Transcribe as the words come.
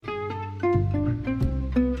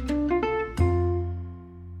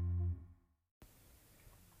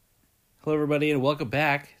Hello, everybody, and welcome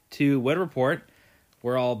back to Wed Report.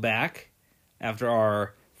 We're all back after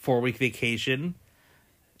our 4-week vacation.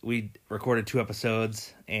 We recorded 2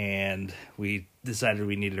 episodes, and we decided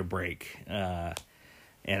we needed a break. And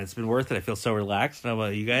it's been worth it. I feel so relaxed. How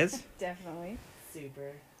about you guys? Definitely.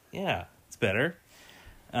 Super. Yeah, it's better.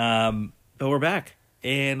 But we're back,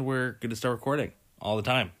 and we're going to start recording all the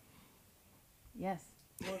time. Yes.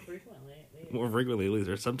 More frequently, at least. More frequently, at least,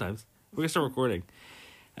 or sometimes. We're going to start recording.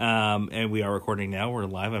 And we are recording now. We're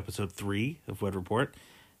live, episode 3 of Wed Report.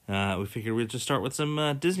 We figured we'd just start with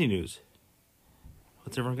some Disney news.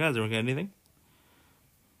 What's everyone got? Has everyone got anything?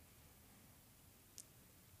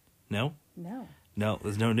 No? No. No,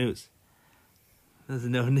 there's no news. There's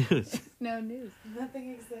no news. No news.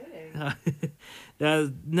 Nothing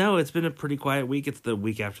exciting. No, it's been a pretty quiet week. It's the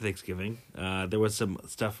week after Thanksgiving. There was some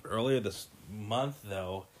stuff earlier this month,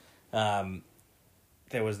 though.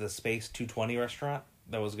 There was the Space 220 restaurant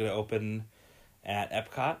that was going to open at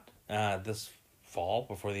Epcot this fall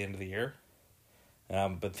before the end of the year.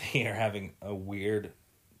 But they are having a weird,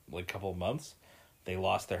 couple of months. They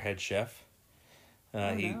lost their head chef.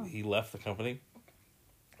 He left the company.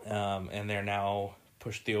 And they're now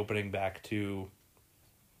pushed the opening back to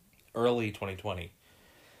early 2020.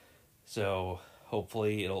 So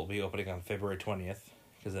hopefully it'll be opening on February 20th,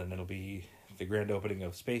 because then it'll be the grand opening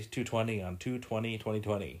of Space 220 on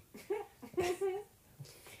 2/20/2020.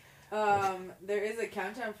 There is a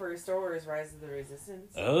countdown for Star Wars Rise of the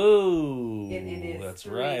Resistance. Oh, It is that's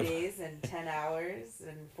 3 right. days and 10 hours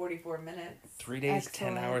and 44 minutes. 3 days,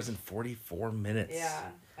 Excellent. 10 hours, and 44 minutes. Yeah,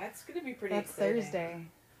 that's going to be pretty That's exciting. Thursday.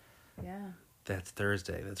 Yeah. That's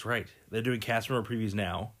Thursday. That's right. They're doing cast member previews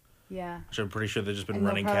now, Yeah. which I'm pretty sure they've just been And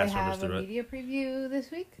running they'll cast probably members have through a it. media preview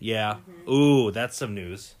this week. Yeah. Mhm. Ooh, that's some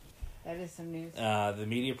news. That is some news. The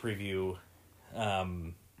media preview,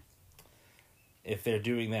 if they're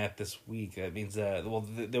doing that this week, that means there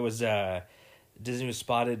was Disney was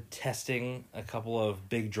spotted testing a couple of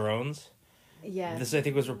big drones. Yeah. This, I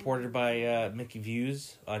think, was reported by Mickey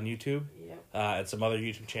Views on YouTube Yep. and some other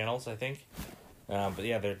YouTube channels, I think. But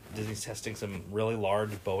yeah, Disney's testing some really large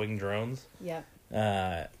Boeing drones Yep.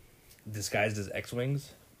 disguised as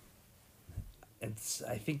X-Wings. It's,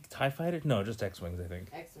 I think, TIE Fighter? No, just X-Wings, I think.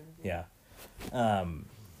 Excellent. Yeah. So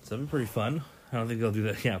that'd be pretty fun. I don't think they'll do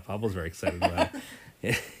that. Yeah, Pablo's very excited about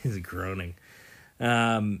it. He's groaning.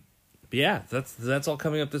 But yeah, that's all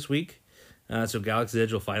coming up this week. So Galaxy's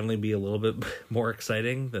Edge will finally be a little bit more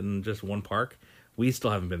exciting than just one park. We still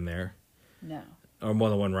haven't been there. No. Or more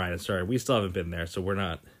than one ride, sorry. We still haven't been there, so we're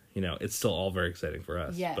not, it's still all very exciting for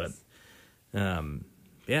us. Yes. But,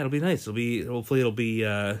 yeah, it'll be nice. Hopefully it'll be,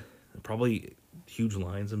 probably huge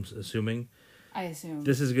lines, I'm assuming. I assume.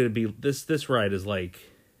 This is going to be, this ride is like,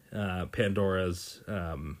 Pandora's,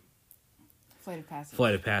 Flight of Passage.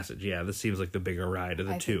 Flight of Passage. Yeah, this seems like the bigger ride of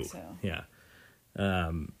the I two. think so. Yeah.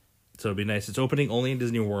 So it'll be nice. It's opening only in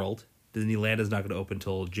Disney World. Disneyland is not going to open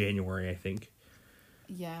until January, I think.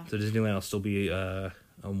 Yeah. So Disneyland will still be a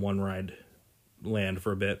one-ride land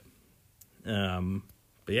for a bit.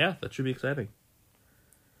 But yeah, that should be exciting.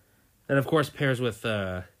 That, of course, pairs with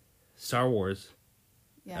Star Wars,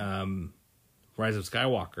 Yeah. Rise of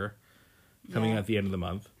Skywalker, coming Yeah. out at the end of the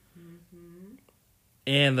month. Mm-hmm.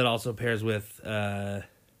 And that also pairs with The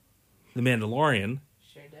Mandalorian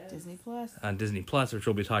Sure does. Disney Plus. on Disney Plus, which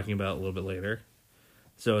we'll be talking about a little bit later.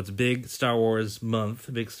 So it's a big Star Wars month,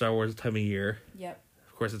 a big Star Wars time of year. Yep.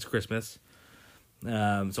 Of course, it's Christmas.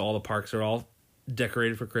 So all the parks are all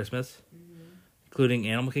decorated for Christmas, including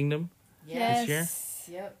Animal Kingdom, Yes. This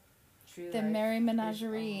year? Yep. True The Life Merry is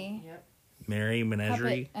Menagerie. on. Yep. Merry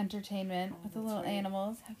Menagerie. Puppet entertainment with the that's little right.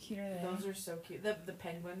 animals. How cute are they? Those are so cute. The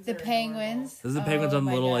penguins. The are penguins. This is the penguins on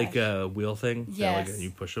the my little gosh. wheel thing. Yes. So, you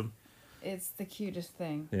push them. It's the cutest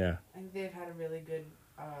thing. Yeah. I think they've had a really good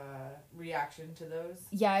reaction to those.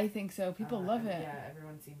 Yeah, I think so. People love and it. Yeah,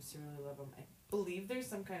 everyone seems to really love them. I believe there's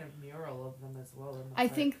some kind of mural of them as well. In the I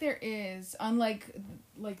park. think there is. Unlike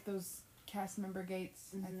those cast member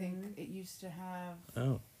gates, I think Mhm. it used to have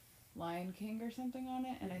Oh. Lion King or something on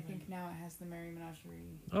it, and I think now it has the Merry Menagerie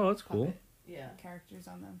Oh, that's cool. puppet Yeah. characters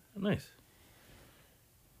on them. Nice.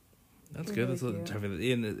 That's They're good. really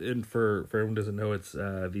That's cute. and for everyone who doesn't know, it's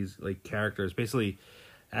these characters, basically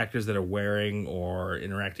actors that are wearing or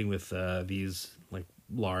interacting with these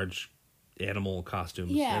large animal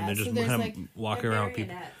costumes. Yeah, and they're just so there's, kind of walking They're around with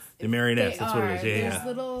people. marionettes. The marionettes. They That's what it are. is. Yeah, There's yeah.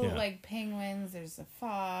 little Yeah. penguins. There's a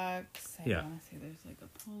fox. I Yeah. want to say there's a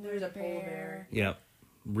polar There's a bear. polar bear. Yeah.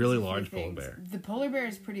 Really There's a few large polar things. bear. The polar bear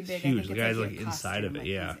is pretty big. Huge. I think The it's guy's, like a inside of costume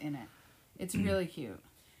it, yeah. He's in it. It's really cute.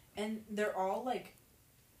 And they're all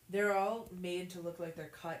They're all made to look like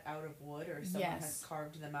they're cut out of wood, or someone Yes. has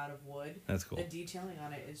carved them out of wood. That's cool. The detailing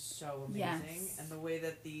on it is so amazing, Yes. and the way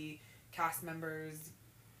that the cast members,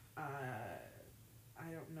 I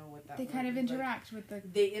don't know what that. They word kind of is, like, interact with the.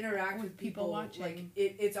 they interact with with people people. watching. Like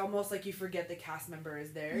it's almost like you forget the cast member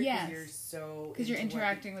is there. Yes. You're so Because you're into what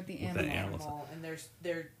interacting with the With the animal. animal. and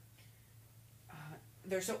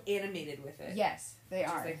they're so animated with it. Yes, they Which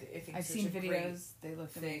is, are. like, I think I've such seen a great videos. They look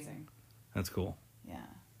thing. amazing. That's cool. Yeah.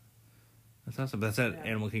 That's awesome. That's at Yeah.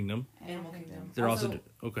 Animal Kingdom. Animal Kingdom. They're Also,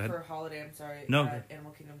 oh, go ahead. For holiday, I'm sorry. No.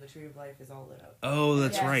 Animal Kingdom, the Tree of Life is all lit up. Oh,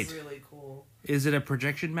 that's Yes. right. Really cool. Is it a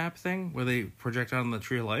projection map thing where they project on the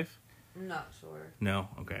Tree of Life? I'm not sure. No.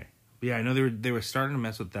 Okay. But yeah, I know they were starting to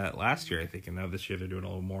mess with that last year, I think, and now this year they're doing a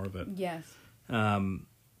little more of it. Yes.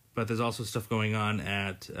 But there's also stuff going on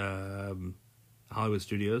at Hollywood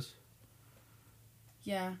Studios.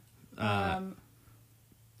 Yeah.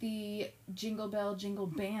 The Jingle Bell Jingle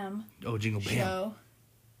Bam Oh, Jingle Bam. show.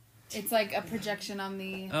 It's like a projection on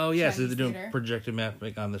the. Oh, yeah, so Chinese they're doing theater. projected map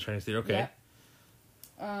on the Chinese theater. Okay.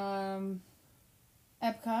 Yep.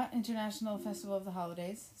 Epcot International Festival of the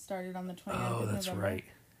Holidays started on the 29th Oh, of that's November. right.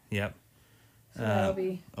 Yep. So that'll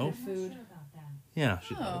be oh. good food. Yeah.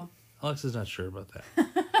 Oh, Alexa's not sure about that.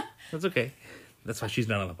 That's okay. That's why she's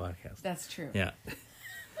not on the podcast. that's true. Yeah.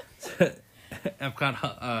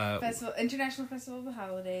 Epcot. International Festival of the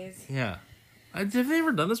Holidays. Yeah. Have they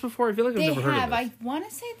ever done this before? I feel like I've They never heard of have. this. I want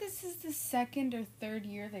to say this is the second or third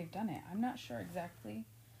year they've done it. I'm not sure exactly.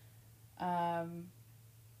 I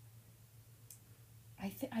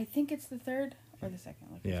think it's the third or the second.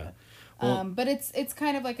 Like Yeah. I said. Well- But it's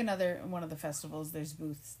kind of like another one of the festivals. There's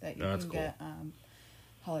booths that you Oh, that's can cool. get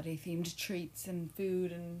holiday themed treats and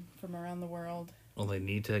food and from around the world. Well, they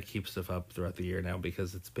need to keep stuff up throughout the year now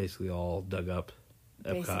because it's basically all dug up.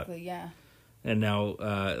 Epcot. Basically, yeah. And now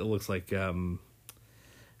it looks like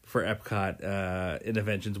for Epcot,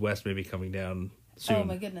 Interventions West may be coming down soon. Oh,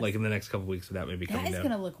 my goodness. Like in the next couple weeks, that may be That coming is down.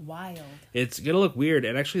 gonna look wild. It's gonna look weird.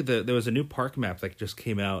 And actually, there was a new park map that just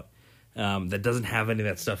came out that doesn't have any of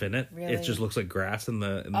that stuff in it. Really? It just looks like grass in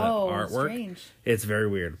the Oh, artwork. strange. It's very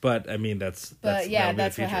weird, but I mean But yeah, that'll be the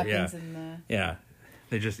that's what future. happens Yeah. in the. Yeah,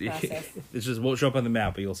 they just process. it just won't show up on the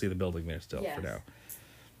map, but you'll see the building there still Yes. for now.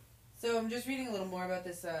 So I'm just reading a little more about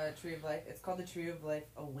this Tree of Life. It's called the Tree of Life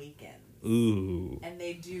Awakens. Ooh, And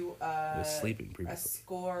they do I was sleeping a previously.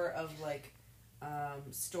 score of like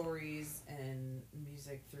stories and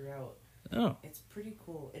music throughout. Oh, It's pretty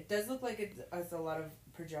cool. It does look like it's a lot of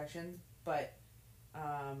projections, but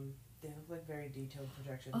they look like very detailed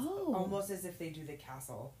projections. Oh. Almost as if they do the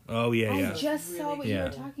castle. oh yeah, I yeah. just Really saw what you Yeah. were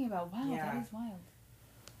talking about. Wow, Yeah. that is wild.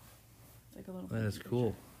 It's like a little. That is picture.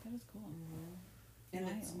 cool. That is cool. And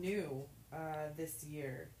it's Wild. new this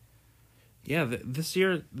year. Yeah, this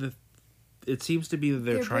year it seems to be that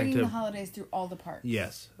they're trying bringing to the holidays through all the parks.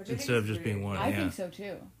 yes Which I think instead of is just being great. one. I yeah, think so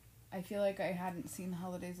too. I feel like I hadn't seen the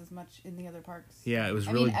holidays as much in the other parks. yeah. It was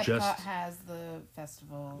I really mean, Epcot just has the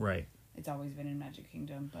festival. right. It's always been in Magic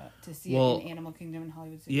Kingdom, but to see Well, it in Animal Kingdom and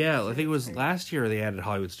Hollywood Studios. Yeah, I think it was great. last year they added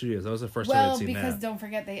Hollywood Studios. That was the first time Well, I'd seen because that. don't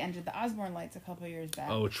forget they ended the Osborne lights a couple of years back.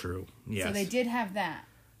 Oh, true. Yes. So they did have that.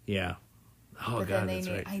 Yeah. Oh But god, then they that's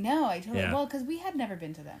made. right. I know. I totally. Yeah. Well, because we had never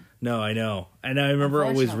been to them. No, I know. And I remember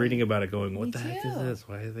always Unfortunately. reading about it, going, "What Me the heck is too. this?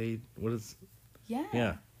 Why are they? What is? Yeah.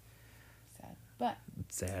 Yeah, Sad, but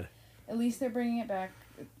it's sad." at least they're bringing it back,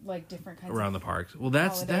 like different kinds Around of the parks. Well,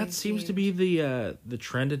 that holiday seems to themed. be the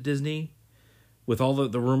trend at Disney. With all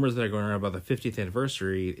the rumors that are going around about the 50th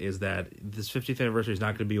anniversary, is that this 50th anniversary is not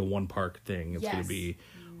going to be a one park thing. It's going Yes. to be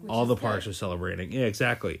Which all is the parks good. are celebrating. Yeah,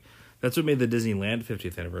 exactly. That's what made the Disneyland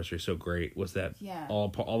 50th anniversary so great. Was that Yeah. all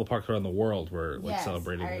the parks around the world were like Yes,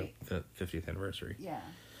 celebrating the 50th anniversary. Yeah,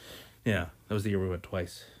 Yeah, that was the year we went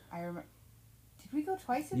twice. I remember. Did we go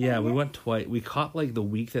twice? In Yeah, that we year? went twice. We caught like the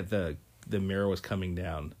week that the mirror was coming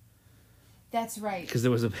down That's right. because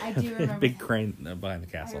there was a, I do remember big that. crane behind the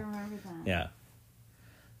I castle. remember that. Yeah.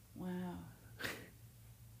 Wow.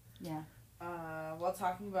 Yeah. While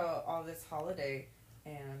talking about all this holiday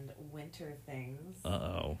and winter things,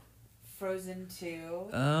 Uh-oh. Frozen 2.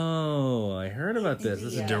 Oh, I heard about this.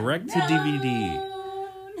 This is Yeah. direct to DVD.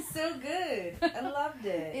 So good. I loved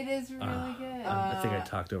it. It is really good. I think I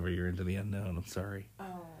talked over your Into the Unknown. I'm sorry.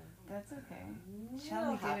 Oh. That's okay. It'll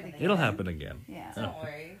Shall we do it happen again? It'll happen again. Yeah. Don't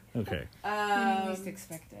worry. Okay. When you least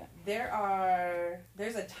expect it.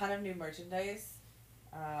 There's a ton of new merchandise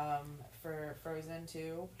for Frozen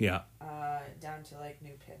 2. Yeah. Down to like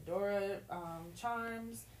new Pandora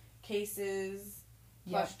charms, cases,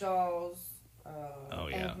 Yep. plush dolls. Oh,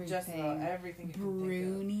 yeah. Just about everything you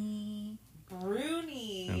Bruni. can think of.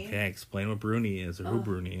 Bruni. Okay, explain what Bruni is or who Oh.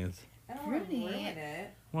 Bruni is. I don't wanna Rooney. ruin it.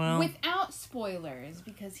 Well, Without spoilers,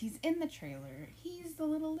 because he's in the trailer. He's the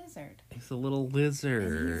little lizard. he's a little And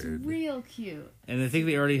lizard. he's real cute. And I think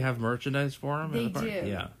they already have merchandise for him. in They the park. do.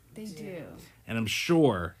 Yeah. They do. And I'm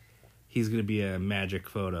sure he's going to be a magic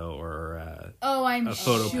photo or Oh, I'm A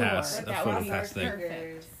photo sure pass- that a photo would be pass thing.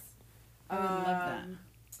 perfect. I would love that.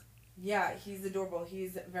 Yeah, he's adorable.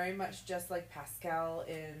 He's very much just like Pascal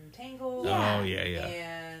in Tangled. Yeah. Oh, yeah, yeah.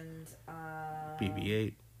 And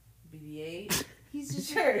BB-8. BB-8. He's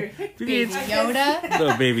just Sure. Baby Yoda.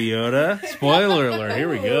 The Baby Yoda. Spoiler alert. Here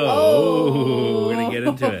we go. Oh. We're going to get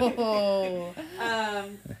into it.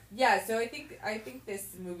 it. Yeah, so I think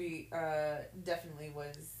this movie definitely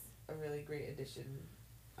was a really great addition.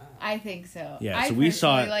 I think so. Yeah, I so we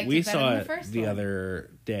saw personally it. liked We it better saw than it first the one. other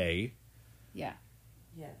day. Yeah.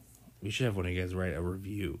 Yes. We should have one of you guys write a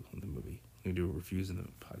review of the movie. We do reviews in the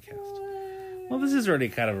podcast. Well, this is already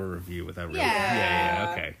kind of a review without really.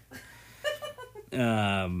 Yeah. Okay.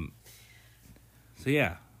 So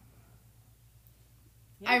yeah,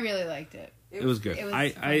 I really liked it. it was good. It was I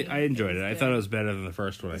funny. enjoyed It it. was I good. thought it was better than the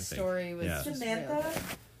first one. The I think. story was Yeah. just Samantha? really good.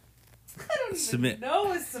 I don't even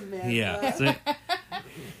know it's Samantha. Yeah.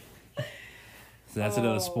 So that's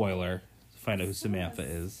another Oh. spoiler. Find out who Samantha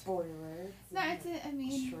is. Spoiler. No, it's a, I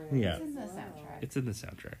mean, True. Yeah. it's in the soundtrack. It's in the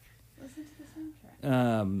soundtrack. Listen to the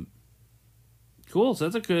soundtrack. Cool. So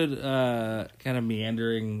that's a good kind of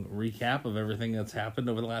meandering recap of everything that's happened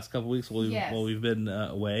over the last couple weeks Yes. while we've been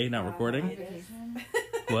away, not On recording. On vacation.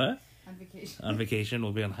 What? On vacation. On vacation.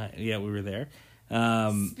 We'll be on. Yeah, we were there.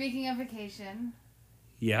 Speaking of vacation,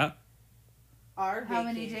 Yeah. Our how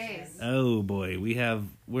many vacation. days? Oh boy,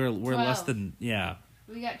 we're less 12. than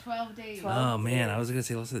We got 12 days. 12. Oh man, I was gonna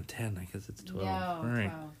say less than 10. I guess it's 12. No, All right,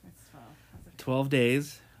 12. It's 12. That's okay. 12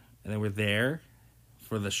 days, and then we're there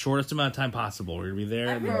for the shortest amount of time possible. We're gonna be there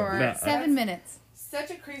and For about- 7 minutes. Such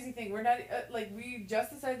a crazy thing. We're not we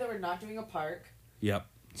just decided that we're not doing a park. Yep.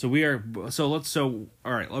 So we are. So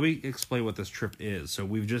all right. Let me explain what this trip is. So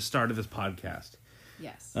we've just started this podcast.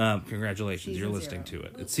 Yes. Congratulations, Season you're listening 0. to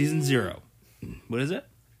it. It's season 0. What is it?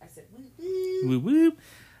 I said, woo woo. Whoop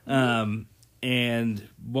whoop. And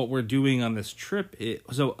what we're doing on this trip is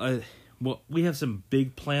we have some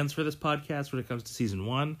big plans for this podcast when it comes to season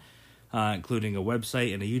 1, including a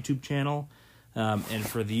website and a YouTube channel, and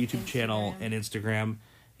for the YouTube channel and Instagram.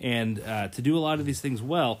 And to do a lot of these things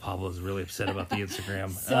well, Pablo's really upset about the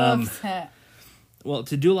Instagram. So upset. Well,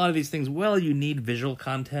 to do a lot of these things well, you need visual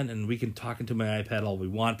content, and we can talk into my iPad all we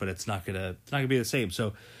want, but it's not gonna be the same.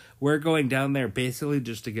 So we're going down there basically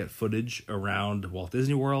just to get footage around Walt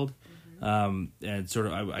Disney World, and sort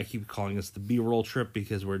of I keep calling this the B-roll trip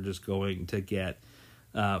because we're just going to get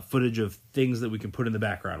footage of things that we can put in the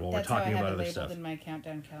background while That's we're talking how I about have it other labeled stuff. in my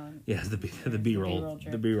countdown calendar. Yes, the B-roll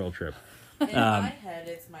trip. the B-roll trip. In my head,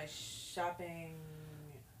 it's my shopping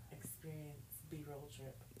experience B-roll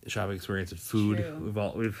trip. Shopping experience and food.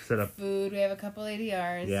 True. We've set up. Food. We have a couple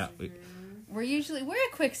ADRs. Yeah, We're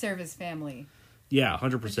a quick service family. yeah,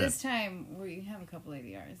 100%. But this time we have a couple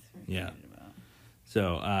ADRs. We're Yeah. excited about.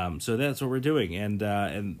 So that's what we're doing,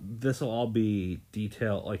 and this will all be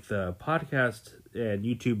detailed, like the podcast and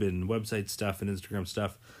YouTube and website stuff and Instagram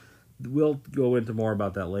stuff. We'll go into more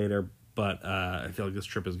about that later, but I feel like this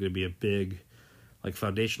trip is going to be a big, like,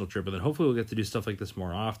 foundational trip, and then hopefully we'll get to do stuff like this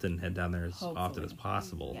more often, head down there as often as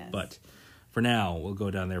possible. Yes. But for now, we'll go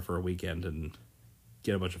down there for a weekend and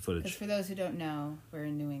get a bunch of Because footage. for those who don't know, we're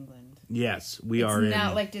in New England. Yes, we It's are not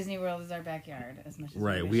in. like Disney World is our backyard as much as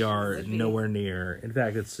Right, wish we it are would be. nowhere near. In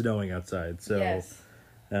fact, it's snowing outside, so. Yes.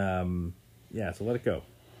 Yeah, so let it go.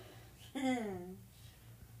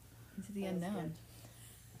 Into the That was unknown.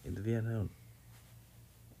 Into the unknown.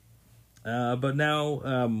 But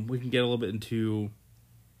now we can get a little bit into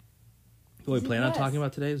what we Disney plan on Plus. talking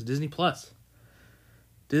about today is Disney Plus.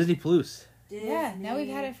 Disney Plus. Yeah, now we've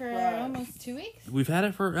had it for Plus. almost 2 weeks. We've had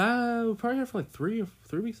it for we probably had it for like 3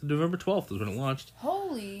 weeks. November 12th is when it launched.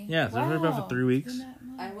 Holy. Yeah, so we've been about for 3 weeks. It's been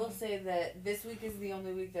that long. I will say that this week is the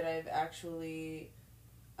only week that I've actually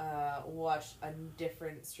watched a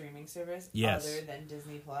different streaming service Yes. other than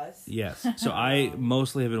Disney Plus. Yes. So I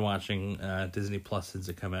mostly have been watching Disney Plus since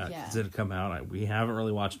it come out. Yeah. Since it come out, we haven't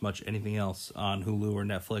really watched much anything else on Hulu or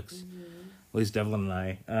Netflix. At least Devlin and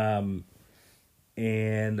I.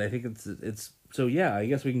 And I think it's so yeah. I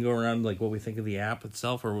guess we can go around like what we think of the app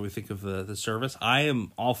itself or what we think of the service. I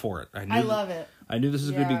am all for it. I love it. I knew this was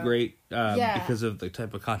going to be Yeah. great Yeah. because of the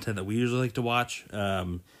type of content that we usually like to watch.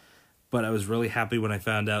 But I was really happy when I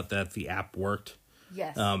found out that the app worked.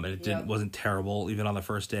 Yes. And it Yep. wasn't terrible even on the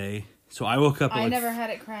first day. So I woke up. At I like, never had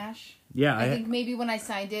it crash. Yeah, I think maybe when I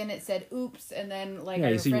signed in, it said "oops," and then like Yeah, I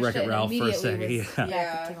you see refreshed Wreck-It it Ralph and for a immediately second, was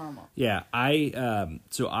yeah. back to normal. Yeah,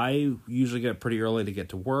 so I usually get pretty early to get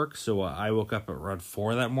to work, so I woke up at around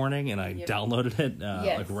 4 that morning and I downloaded it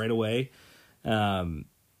Yes. like right away, and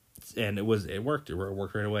it worked. It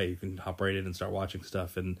worked right away. You can hop right in and start watching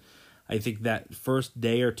stuff. And I think that first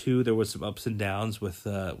day or two there was some ups and downs with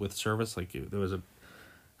service. Like there was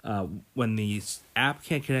when the app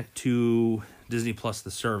can't connect to Disney Plus, the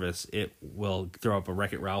service, it will throw up a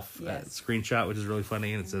Wreck-It Ralph screenshot, which is really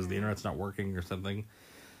funny, and it says the internet's not working or something.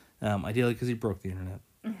 Ideally, because he broke the internet.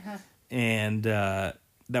 And that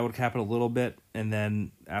would happen a little bit, and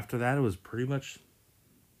then after that, it was pretty much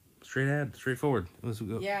straightforward. It was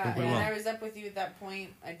and I was up with you at that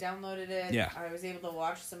point. I downloaded it. Yeah. I was able to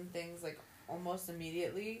watch some things like almost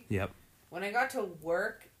immediately. Yep. When I got to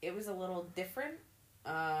work, it was a little different.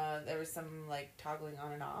 There was some like toggling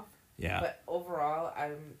on and off. Yeah. But overall,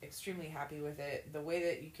 I'm extremely happy with it. The way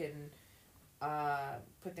that you can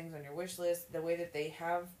put things on your wish list, the way that they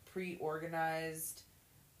have pre-organized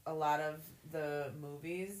a lot of the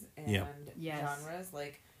movies and genres.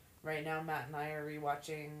 Like right now, Matt and I are we're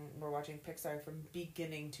watching Pixar from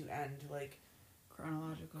beginning to end, like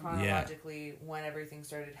chronologically when everything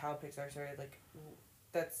started, how Pixar started. Like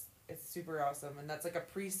it's super awesome, and that's like a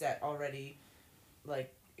preset already,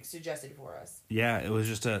 like suggested for us. Yeah, it was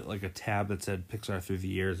just a tab that said Pixar through the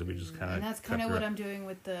years, and we just kind of. And that's kind of what I'm doing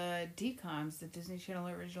with the DCOMs, the Disney Channel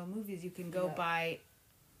original movies. You can go by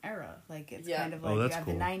era, like it's kind of like you have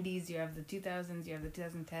the 90s, you have the 2000s, you have the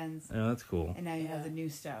 2010s. Oh, that's cool. And now you have the new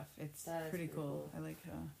stuff. It's pretty cool. I like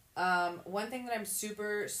how. One thing that I'm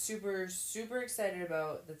super, super, super excited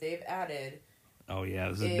about that they've added. Oh yeah,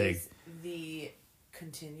 this is big. The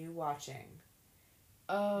continue watching.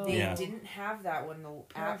 Oh. They didn't have that when the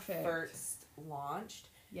app first launched.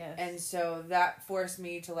 Yes. And so that forced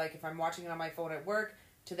me to, like, if I'm watching it on my phone at work,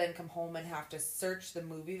 to then come home and have to search the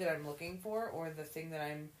movie that I'm looking for or the thing that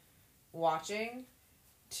I'm watching,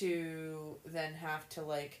 to then have to,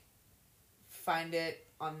 like, find it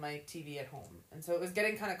on my TV at home. And so it was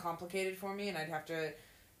getting kind of complicated for me, and I'd have to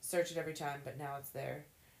search it every time, but now it's there.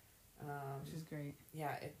 Which is great.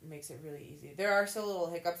 Yeah, it makes it really easy. There are still little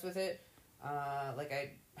hiccups with it. Like, I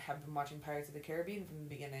have been watching Pirates of the Caribbean from the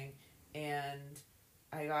beginning, and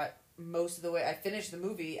I got most of the way. I finished the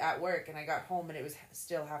movie at work, and I got home, and it was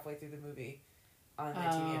still halfway through the movie on my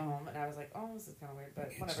TV at home, and I was like, oh, this is kind of weird,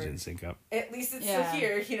 but whatever. It didn't sync up. At least it's still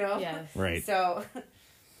here, you know? Yes. Right. So,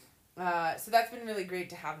 so that's been really great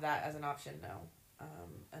to have that as an option now.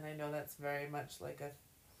 And I know that's very much like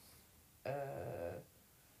a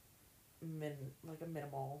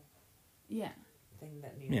minimal thing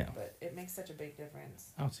that needed, but it makes such a big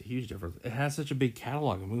difference. Oh, it's a huge difference. It has such a big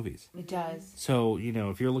catalog of movies. It does. So,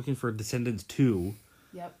 if you're looking for Descendants 2,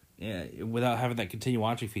 Yep. Without having that continue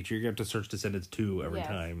watching feature, you're going to have to search Descendants 2 every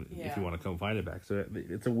time if you want to come find it back. So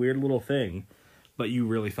it's a weird little thing, but you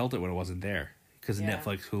really felt it when it wasn't there. Because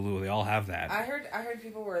Netflix, Hulu, they all have that. I heard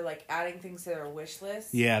people were like adding things to their wish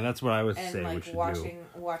list. Yeah, that's what I was and saying. like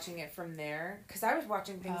watching it from there. Because I was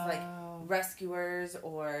watching things like Rescuers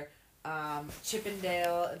or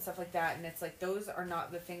Chippendale and stuff like that, and it's like those are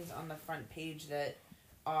not the things on the front page that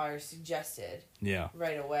are suggested.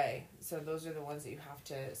 Right away. So those are the ones that you have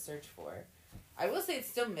to search for. I will say it's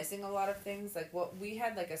still missing a lot of things. Like what we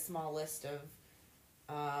had, like a small list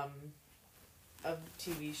of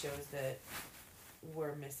TV shows that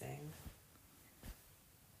were missing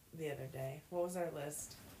the other day. What was our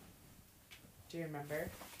list? Do you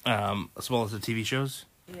remember? A small list of TV shows?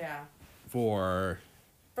 Yeah. For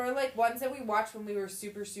like ones that we watched when we were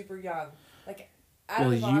super, super young. Like out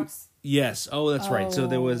of the box. Yes. Oh, that's right. So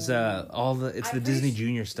there was the Disney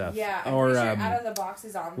Junior stuff. Yeah. Or Out of the Box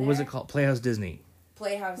is on there. What was it called? Playhouse Disney.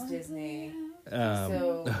 Playhouse Disney.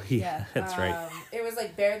 That's right. It was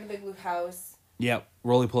like Bear in the Big Blue House. Yep,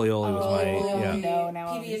 Roly Poly Oly was my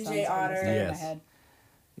PB&J Otter. Yes.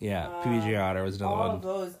 Yeah, PB&J Otter was another one. All of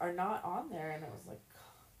those are not on there, and it was like,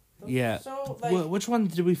 yeah. So, like, which one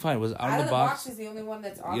did we find? Was Out of the Box? Is the only one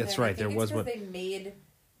that's on there. That's right. There was one. They made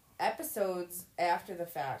episodes after the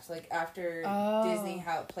fact, like after Disney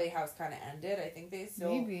Playhouse kind of ended. I think they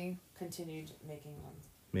still continued making ones.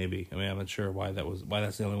 Maybe. I mean, I'm not sure why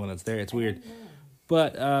that's the only one that's there. It's weird,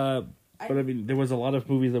 but I mean, there was a lot of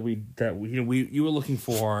movies that you were looking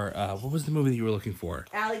for. What was the movie that you were looking for?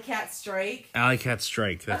 Alley Cat Strike. Alley Cat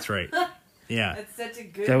Strike. That's right. Yeah. That's such a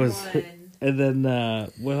good one. And then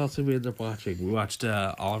what else did we end up watching? We watched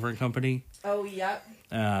Oliver and Company. Oh, yep.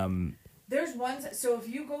 There's ones. So if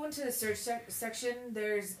you go into the search section,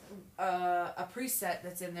 there's a preset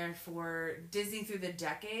that's in there for Disney through the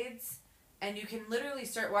decades. And you can literally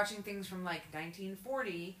start watching things from like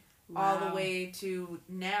 1940 all the way to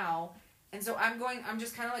now. And so I'm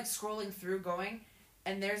just kind of like scrolling through going,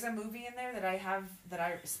 and there's a movie in there that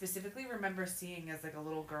I specifically remember seeing as like a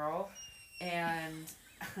little girl. And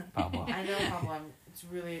Pablo. I know Pablo, it's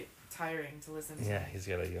really tiring to listen to. Yeah, he's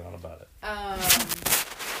got to get on about it.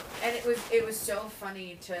 And it was so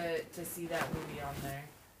funny to see that movie on there.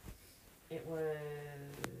 It was,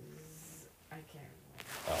 I can't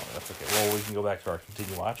remember. Oh, that's okay. Well, we can go back to our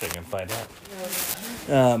continue watching and find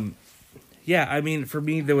out. Yeah, I mean, for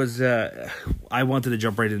me, there was I wanted to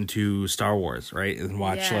jump right into Star Wars, right, and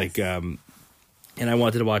watch and I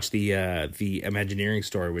wanted to watch the Imagineering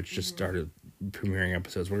story, which just started premiering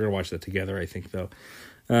episodes. We're gonna watch that together, I think, though.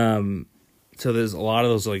 So there's a lot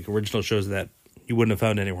of those like original shows that you wouldn't have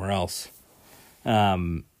found anywhere else,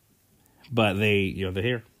 but they're here. They're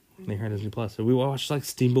here on Disney Plus. So we watched like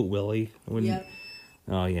Steamboat Willie.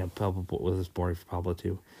 Oh yeah, Pablo was this boring for Pablo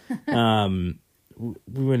too.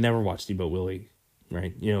 We would never watch Steamboat Willie,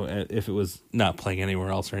 right? If it was not playing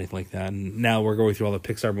anywhere else or anything like that. And now we're going through all the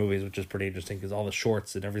Pixar movies, which is pretty interesting because all the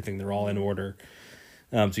shorts and everything, they're all in order.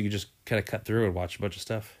 So you can just kind of cut through and watch a bunch of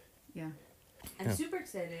stuff. Yeah. I'm super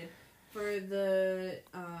excited for the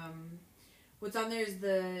what's on there is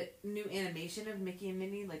the new animation of Mickey and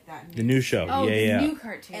Minnie, like that. The new show. Oh, the new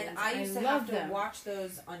cartoons. And I used to have to watch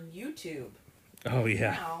those on YouTube. Oh,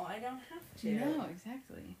 yeah. Now I don't have to. No,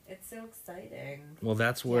 exactly. It's so exciting. Well,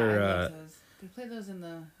 that's where... They play those in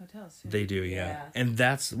the hotels, too. They do, yeah. And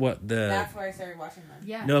that's what the... That's where I started watching them.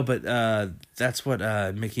 Yeah. No, but that's what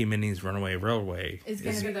Mickey and Minnie's Runaway Railway is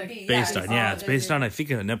going to be based on. Yeah, it's based on, I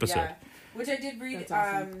think, an episode. Yeah. Which I did read.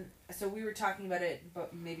 Awesome. So we were talking about it,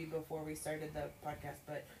 but maybe before we started the podcast,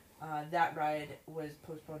 but that ride was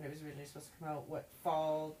postponed. It was originally supposed to come out,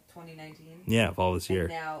 fall 2019? Yeah, fall this year.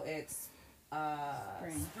 And now it's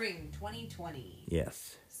spring 2020.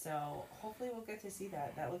 Yes. So hopefully we'll get to see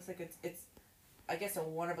that. That looks like it's I guess a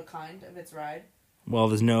one of a kind of its ride. Well,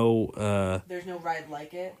 there's no ride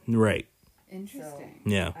like it. Right. Interesting. So,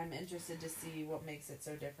 yeah. I'm interested to see what makes it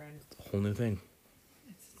so different. It's a whole new thing.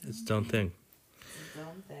 It's its own thing. It's its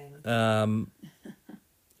own thing.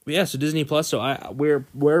 Yeah, so Disney Plus. So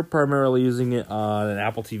we're primarily using it on an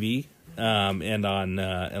Apple TV, and on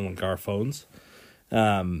like our phones,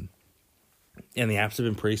 and the apps have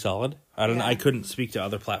been pretty solid. I don't know. I couldn't speak to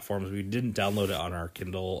other platforms. We didn't download it on our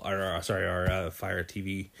Kindle, our Fire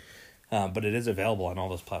TV, but it is available on all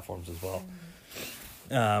those platforms as well.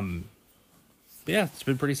 But yeah, it's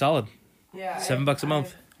been pretty solid. Yeah, $7 a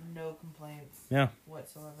month. No complaints. Yeah.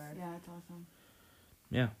 Whatsoever. Yeah, it's awesome.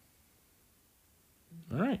 Yeah.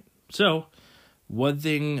 All right. So, one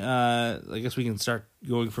thing, I guess we can start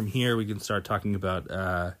going from here. We can start talking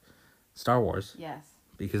about Star Wars. Yes.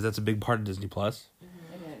 Because that's a big part of Disney Plus.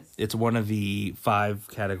 Mm-hmm. It is. It's one of the 5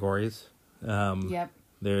 categories. Yep.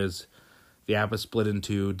 There's the app is split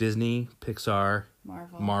into Disney, Pixar,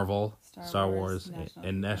 Marvel, Star Wars,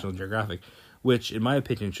 and National Geographic, which, in my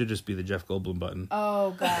opinion, should just be the Jeff Goldblum button.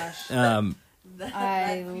 Oh gosh.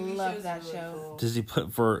 I love that show. Cool. Disney,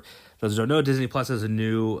 for those who don't know, Disney Plus has a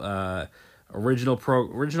new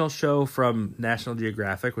original show from National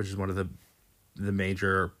Geographic, which is one of the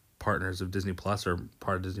major partners of Disney Plus, or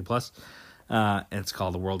part of Disney Plus, and it's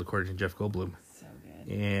called The World According to Jeff Goldblum. So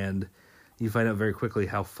good. And you find out very quickly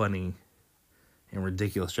how funny and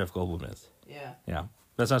ridiculous Jeff Goldblum is. Yeah. Yeah.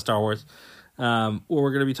 That's not Star Wars. What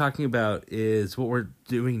we're going to be talking about is what we're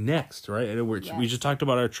doing next, right? I know we just talked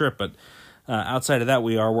about our trip, but outside of that,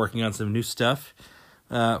 we are working on some new stuff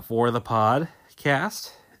for the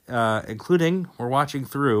podcast, including we're watching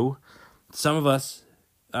through, some of us,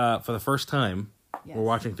 for the first time, we're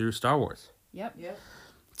watching through Star Wars. Yep.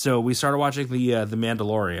 So we started watching the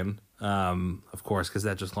Mandalorian, of course, because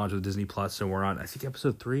that just launched with Disney Plus, so we're on, I think,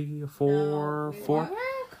 episode 3 or 4. We're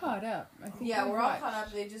caught up. I think we're all caught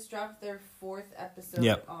up. They just dropped their 4th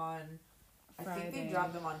episode on Friday. I think they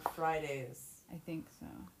dropped them on Fridays. I think so.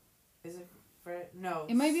 Is it Friday? No.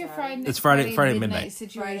 It might be a Friday. It's Friday midnight.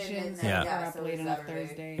 Situation. Yeah. Up late on a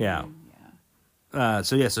Thursday. Yeah.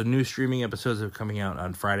 So new streaming episodes are coming out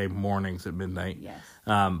on Friday mornings at midnight. Yes.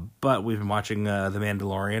 But we've been watching The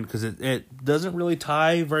Mandalorian because it doesn't really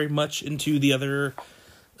tie very much into the other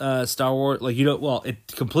Star Wars. Like, it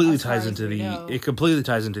completely ties into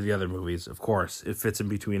the other movies. Of course, it fits in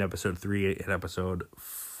between episode 3 and episode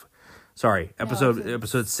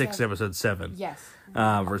 6 and episode 7. Yes.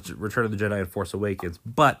 Return of the Jedi and Force Awakens.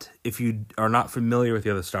 But if you are not familiar with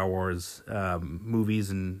the other Star Wars movies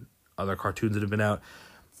and other cartoons that have been out,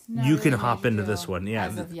 you can hop into this one. Yeah,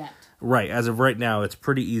 as of yet. Right, as of right now, it's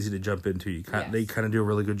pretty easy to jump into. They kind of do a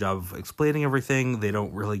really good job of explaining everything. They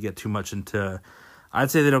don't really get too much into. I'd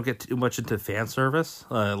say they don't get too much into fan service, if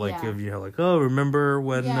remember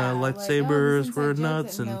when lightsabers were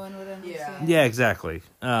nuts and no one would understand. Yeah, exactly.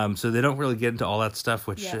 So they don't really get into all that stuff,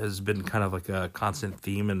 which has been kind of like a constant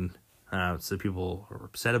theme, and so people are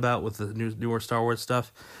upset about with the newer Star Wars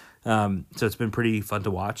stuff. So it's been pretty fun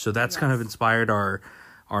to watch. So that's kind of inspired our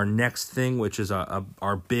next thing, which is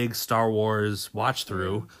our big Star Wars watch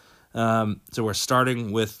through. So we're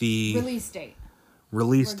starting with the release date.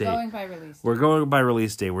 We're going by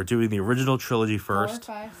release date. We're doing the original trilogy first.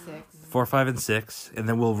 4, 5, and 6. And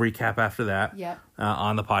then we'll recap after that. Yep.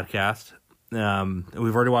 On the podcast.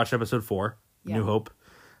 We've already watched episode 4, New Hope.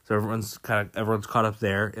 So everyone's caught up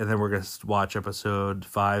there. And then we're going to watch episode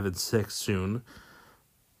 5 and 6 soon.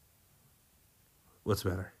 What's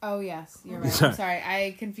the matter? Oh, yes. You're right. I'm sorry.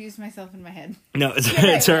 I confused myself in my head. No,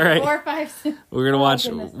 it's all right. 4, 5, 6. We're going to watch...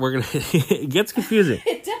 It gets confusing.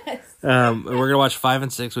 It does. We're going to watch 5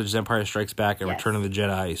 and 6, which is Empire Strikes Back and Return of the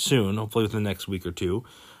Jedi soon, hopefully within the next week or two.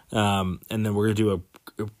 And then we're going to do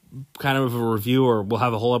a kind of a review, or we'll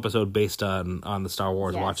have a whole episode based on the Star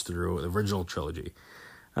Wars watch through, the original trilogy.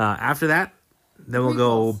 After that, then we'll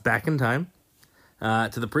go back in time.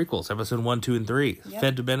 To the prequels, episode 1, 2, and 3. Yep.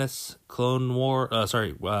 Phantom Menace, Clone War,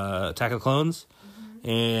 Attack of the Clones,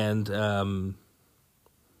 and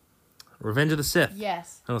Revenge of the Sith.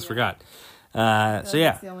 Yes. I almost forgot. That's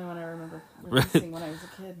the only one I remember releasing when I was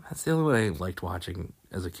a kid. That's the only one I liked watching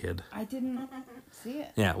as a kid. I didn't see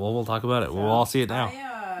it. Yeah, well, we'll talk about it. So, we'll all see it now.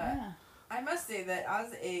 I must say that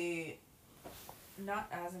as a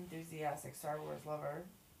not as enthusiastic Star Wars lover,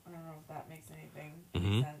 I don't know if that makes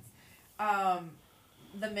any sense.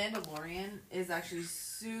 The Mandalorian is actually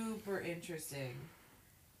super interesting.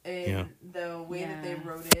 In the way that they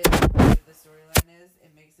wrote it, the storyline is,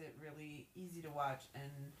 it makes it really easy to watch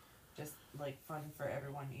and just like fun for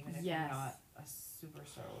everyone, even if you're not a super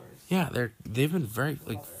Star Wars. Yeah, they've been very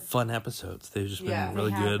fun episodes. They've just been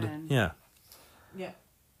really good. Yeah. Yeah.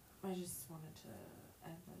 I just wanted to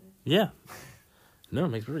add that in. Yeah. No, it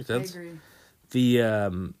makes perfect sense. I agree.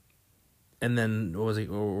 The and then what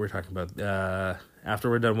were we talking about?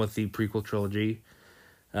 After we're done with the prequel trilogy,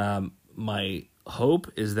 my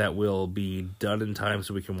hope is that we'll be done in time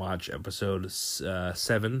so we can watch episode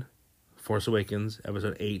 7, Force Awakens,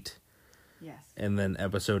 episode 8, and then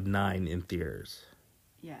episode 9 in theaters.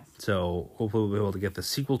 Yes. So hopefully we'll be able to get the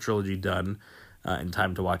sequel trilogy done in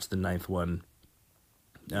time to watch the 9th one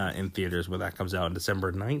in theaters when that comes out on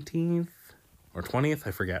December 19th. Or 20th,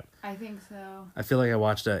 I forget. I think so. I feel like I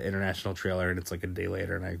watched an international trailer and it's like a day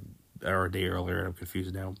later or a day earlier, and I'm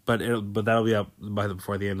confused now. But that'll be up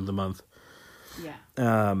before the end of the month. Yeah.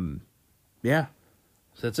 Yeah.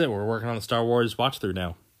 So that's it. We're working on the Star Wars watch through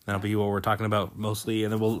now. That'll be what we're talking about mostly,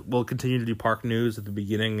 and then we'll continue to do park news at the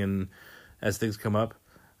beginning and as things come up.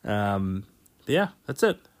 But yeah, that's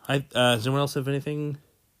it. Does anyone else have anything?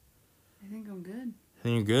 I think I'm good. I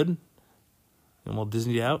think you're good. And we'll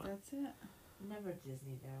Disney out. That's it. Never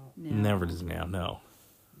Disneyed out. No. Never Disney out. No.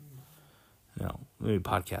 Maybe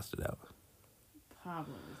podcast it out.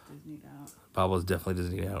 Pablo is Disneyed out. Pablo's definitely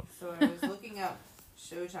Disneyed out. So I was looking up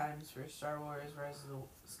show times for Star Wars Rise of the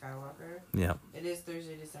Skywalker. Yeah. It is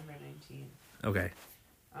Thursday, December 19th. Okay.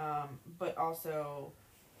 But also,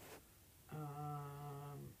 oh,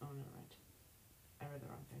 never mind. I read the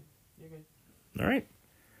wrong thing. You're good. All right.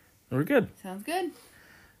 We're good. Sounds good.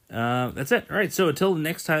 That's it. All right. So until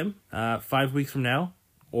next time, 5 weeks from now,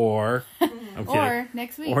 or I'm kidding. Or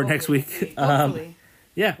next week. Or next week. Hopefully.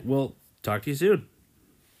 Yeah, we'll talk to you soon.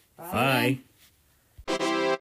 Bye. Bye.